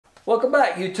Welcome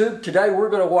back, YouTube. Today we're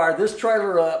going to wire this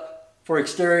trailer up for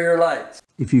exterior lights.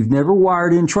 If you've never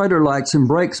wired in trailer lights and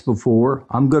brakes before,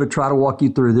 I'm going to try to walk you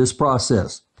through this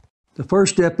process. The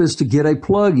first step is to get a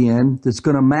plug-in that's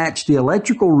going to match the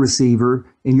electrical receiver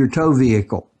in your tow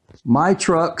vehicle. My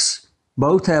trucks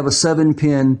both have a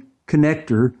 7-pin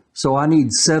connector, so I need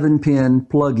 7-pin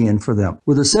plug-in for them.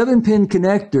 With a 7-pin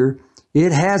connector,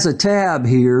 it has a tab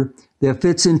here that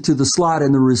fits into the slot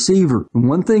in the receiver. And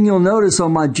one thing you'll notice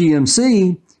on my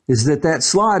GMC is that that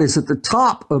slot is at the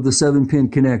top of the 7-pin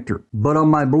connector. But on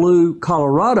my blue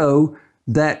Colorado,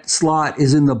 that slot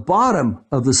is in the bottom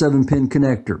of the 7-pin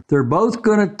connector. They're both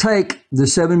going to take the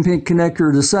 7-pin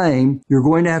connector the same. You're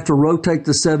going to have to rotate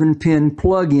the 7-pin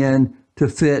plug-in to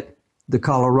fit the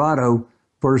Colorado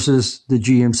versus the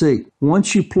GMC.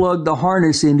 Once you plug the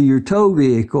harness into your tow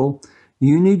vehicle,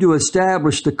 you need to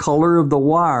establish the color of the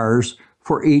wires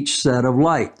for each set of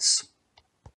lights.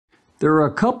 There are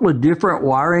a couple of different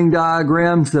wiring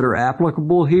diagrams that are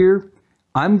applicable here.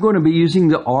 I'm going to be using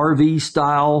the RV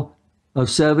style of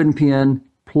 7-pin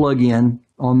plug-in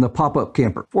on the pop-up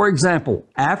camper. For example,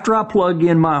 after I plug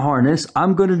in my harness,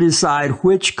 I'm going to decide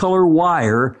which color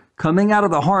wire coming out of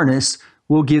the harness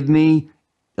will give me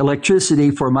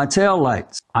electricity for my tail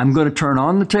lights. I'm going to turn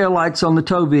on the tail lights on the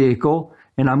tow vehicle,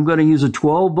 and I'm going to use a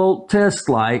 12-volt test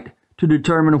light to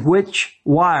determine which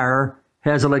wire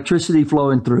has electricity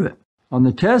flowing through it. On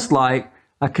the test light,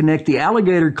 I connect the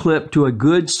alligator clip to a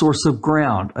good source of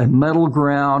ground, a metal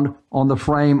ground on the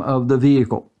frame of the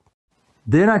vehicle.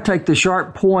 Then I take the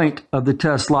sharp point of the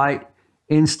test light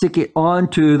and stick it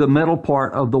onto the metal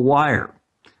part of the wire.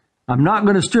 I'm not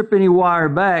going to strip any wire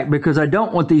back because I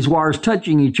don't want these wires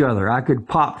touching each other. I could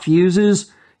pop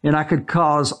fuses and I could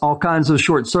cause all kinds of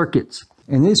short circuits.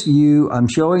 In this view, I'm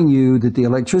showing you that the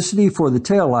electricity for the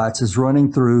taillights is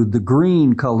running through the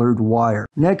green colored wire.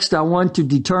 Next, I want to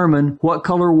determine what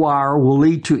color wire will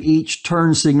lead to each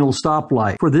turn signal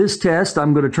stoplight. For this test,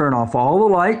 I'm going to turn off all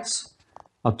the lights.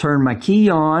 I'll turn my key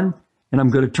on, and I'm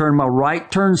going to turn my right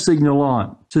turn signal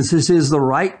on. Since this is the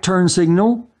right turn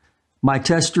signal, my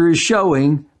tester is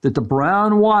showing that the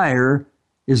brown wire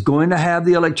is going to have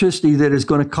the electricity that is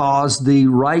going to cause the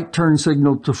right turn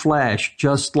signal to flash,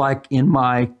 just like in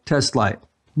my test light.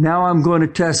 Now I'm going to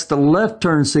test the left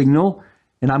turn signal,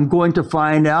 and I'm going to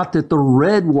find out that the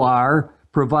red wire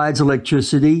provides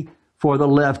electricity for the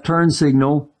left turn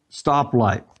signal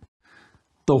stoplight.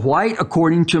 The white,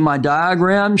 according to my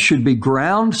diagram, should be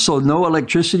ground, so no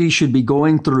electricity should be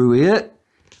going through it.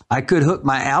 I could hook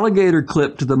my alligator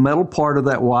clip to the metal part of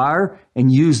that wire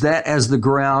and use that as the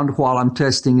ground while I'm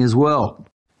testing as well.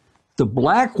 The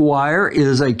black wire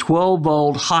is a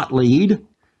 12-volt hot lead.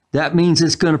 That means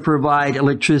it's going to provide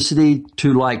electricity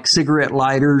to like cigarette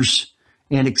lighters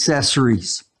and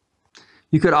accessories.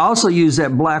 You could also use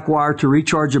that black wire to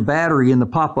recharge a battery in the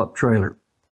pop-up trailer.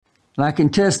 And I can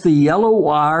test the yellow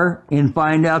wire and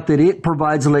find out that it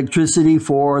provides electricity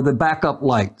for the backup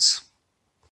lights.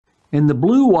 And the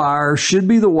blue wire should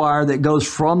be the wire that goes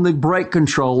from the brake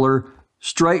controller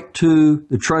straight to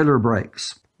the trailer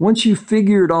brakes. Once you've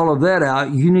figured all of that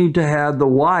out, you need to have the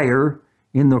wire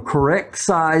in the correct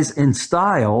size and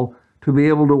style to be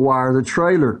able to wire the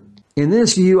trailer. In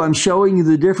this view, I'm showing you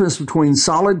the difference between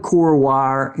solid core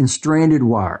wire and stranded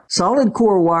wire. Solid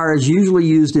core wire is usually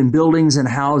used in buildings and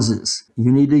houses.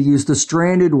 You need to use the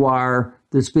stranded wire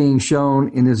that's being shown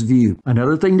in this view.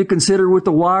 Another thing to consider with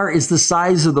the wire is the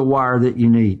size of the wire that you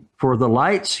need. For the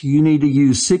lights, you need to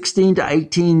use 16 to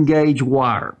 18 gauge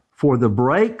wire. For the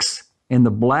brakes and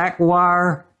the black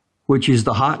wire, which is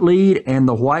the hot lead, and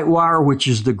the white wire, which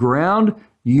is the ground,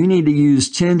 you need to use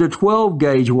 10 to 12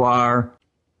 gauge wire.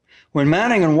 When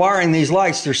mounting and wiring these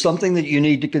lights, there's something that you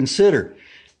need to consider.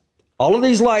 All of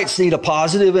these lights need a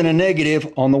positive and a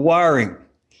negative on the wiring.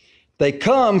 They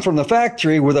come from the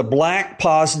factory with a black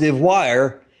positive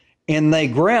wire, and they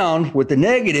ground with the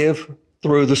negative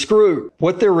through the screw.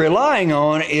 What they're relying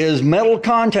on is metal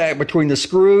contact between the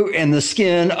screw and the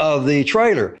skin of the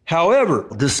trailer. However,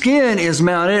 the skin is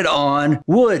mounted on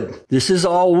wood. This is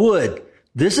all wood.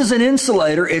 This is an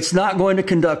insulator. It's not going to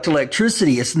conduct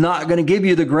electricity. It's not going to give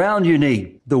you the ground you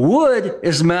need. The wood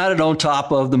is mounted on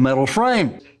top of the metal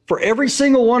frame. For every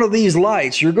single one of these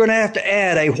lights, you're going to have to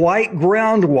add a white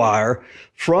ground wire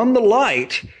from the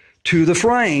light to the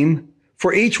frame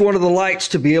for each one of the lights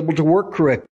to be able to work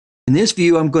correctly. In this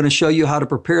view, I'm going to show you how to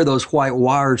prepare those white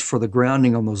wires for the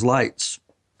grounding on those lights.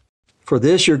 For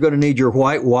this, you're going to need your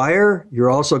white wire. You're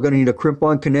also going to need a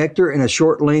crimp-on connector and a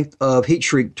short length of heat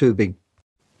shrink tubing.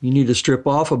 You need to strip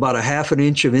off about 1/2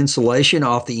 inch of insulation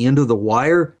off the end of the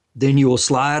wire. Then you will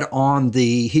slide on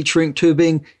the heat shrink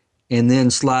tubing and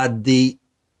then slide the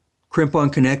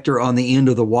crimp-on connector on the end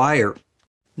of the wire.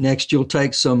 Next, you'll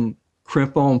take some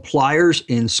crimp-on pliers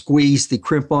and squeeze the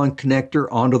crimp-on connector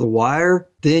onto the wire.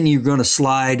 Then you're going to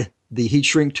slide the heat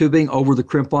shrink tubing over the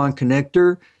crimp-on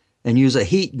connector and use a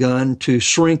heat gun to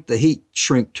shrink the heat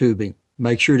shrink tubing.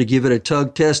 Make sure to give it a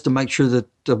tug test to make sure that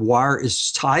the wire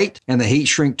is tight and the heat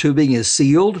shrink tubing is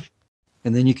sealed.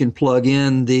 And then you can plug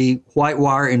in the white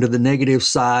wire into the negative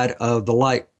side of the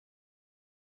light.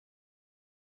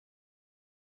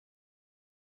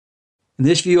 In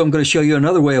this view, I'm going to show you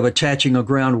another way of attaching a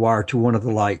ground wire to one of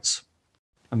the lights.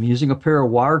 I'm using a pair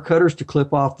of wire cutters to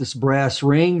clip off this brass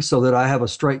ring so that I have a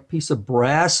straight piece of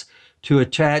brass to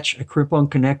attach a crimp-on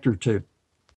connector to.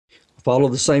 Follow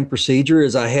the same procedure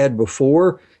as I had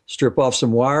before. Strip off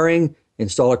some wiring,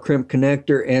 install a crimp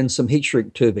connector and some heat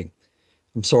shrink tubing.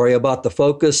 I'm sorry about the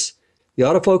focus. The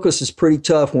autofocus is pretty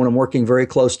tough when I'm working very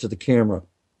close to the camera.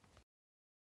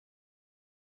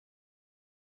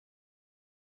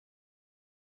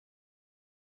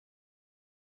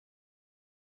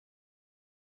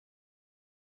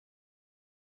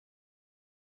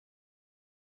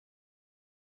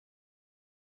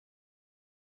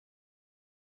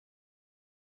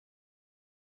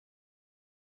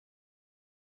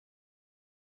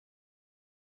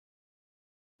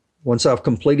 Once I've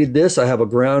completed this, I have a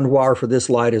ground wire for this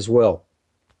light as well.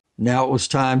 Now it was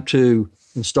time to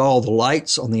install the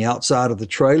lights on the outside of the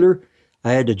trailer.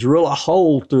 I had to drill a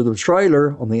hole through the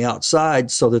trailer on the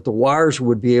outside so that the wires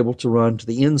would be able to run to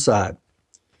the inside.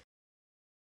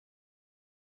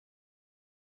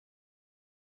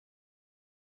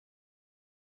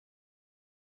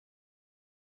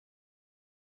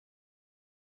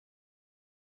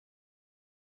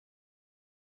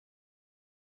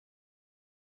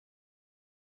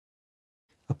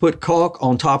 I put caulk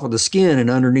on top of the skin and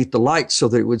underneath the lights so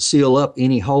that it would seal up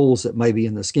any holes that may be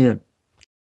in the skin.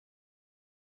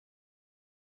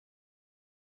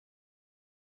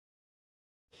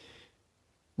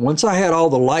 Once I had all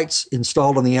the lights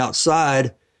installed on the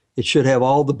outside, it should have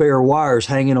all the bare wires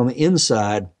hanging on the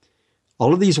inside.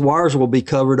 All of these wires will be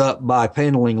covered up by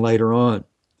paneling later on.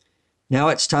 Now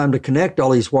it's time to connect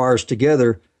all these wires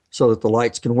together so that the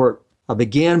lights can work. I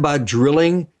began by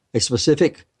drilling a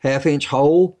specific 1/2-inch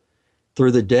hole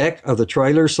through the deck of the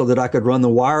trailer so that I could run the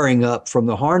wiring up from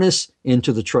the harness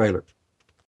into the trailer.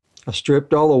 I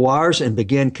stripped all the wires and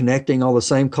began connecting all the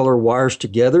same color wires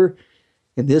together.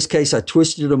 In this case, I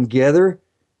twisted them together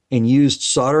and used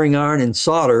soldering iron and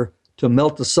solder to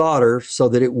melt the solder so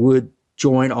that it would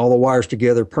join all the wires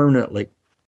together permanently.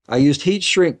 I used heat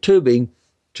shrink tubing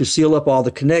to seal up all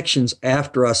the connections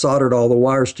after I soldered all the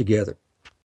wires together.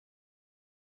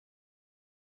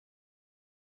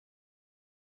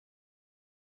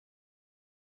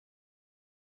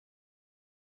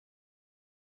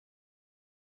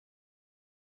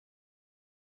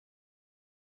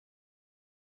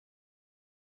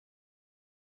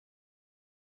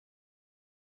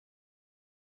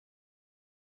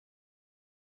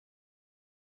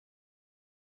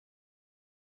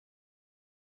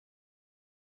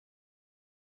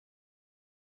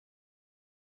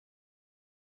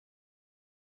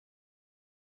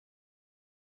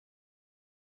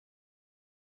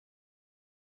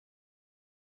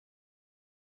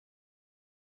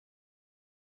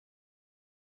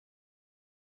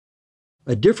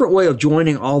 A different way of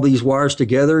joining all these wires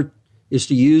together is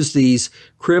to use these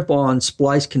crimp-on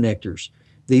splice connectors.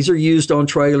 These are used on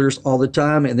trailers all the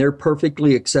time and they're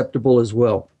perfectly acceptable as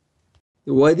well.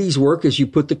 The way these work is you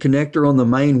put the connector on the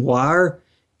main wire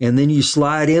and then you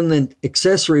slide in the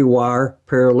accessory wire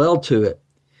parallel to it.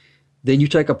 Then you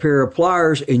take a pair of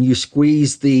pliers and you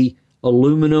squeeze the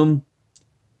aluminum.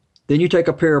 Then you take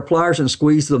a pair of pliers and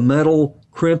squeeze the metal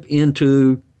crimp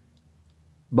into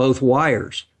both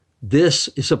wires. This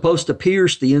is supposed to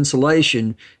pierce the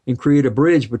insulation and create a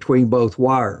bridge between both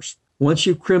wires. Once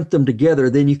you've crimped them together,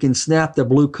 then you can snap the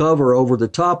blue cover over the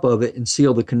top of it and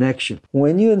seal the connection.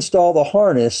 When you install the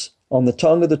harness on the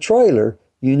tongue of the trailer,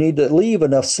 you need to leave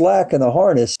enough slack in the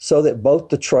harness so that both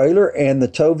the trailer and the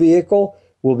tow vehicle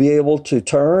will be able to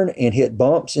turn and hit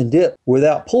bumps and dip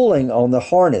without pulling on the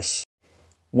harness.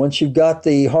 Once you've got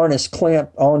the harness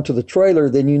clamped onto the trailer,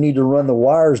 then you need to run the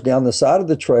wires down the side of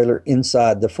the trailer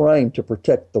inside the frame to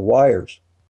protect the wires.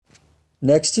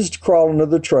 Next is to crawl into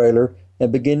the trailer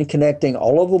and begin connecting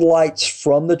all of the lights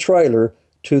from the trailer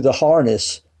to the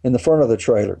harness in the front of the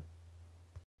trailer.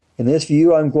 In this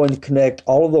view, I'm going to connect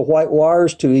all of the white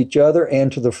wires to each other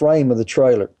and to the frame of the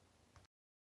trailer.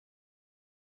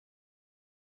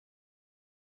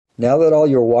 Now that all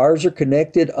your wires are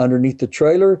connected underneath the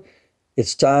trailer,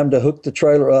 it's time to hook the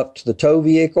trailer up to the tow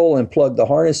vehicle and plug the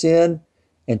harness in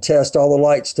and test all the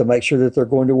lights to make sure that they're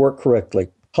going to work correctly.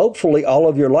 Hopefully all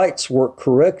of your lights work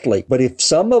correctly, but if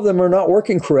some of them are not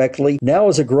working correctly, now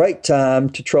is a great time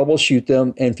to troubleshoot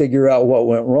them and figure out what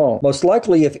went wrong. Most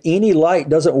likely, if any light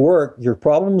doesn't work, your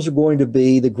problems are going to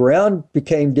be the ground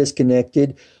became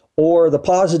disconnected or the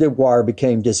positive wire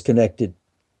became disconnected.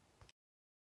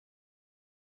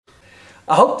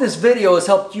 I hope this video has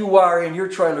helped you wire in your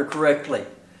trailer correctly.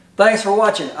 Thanks for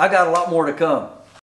watching. I got a lot more to come.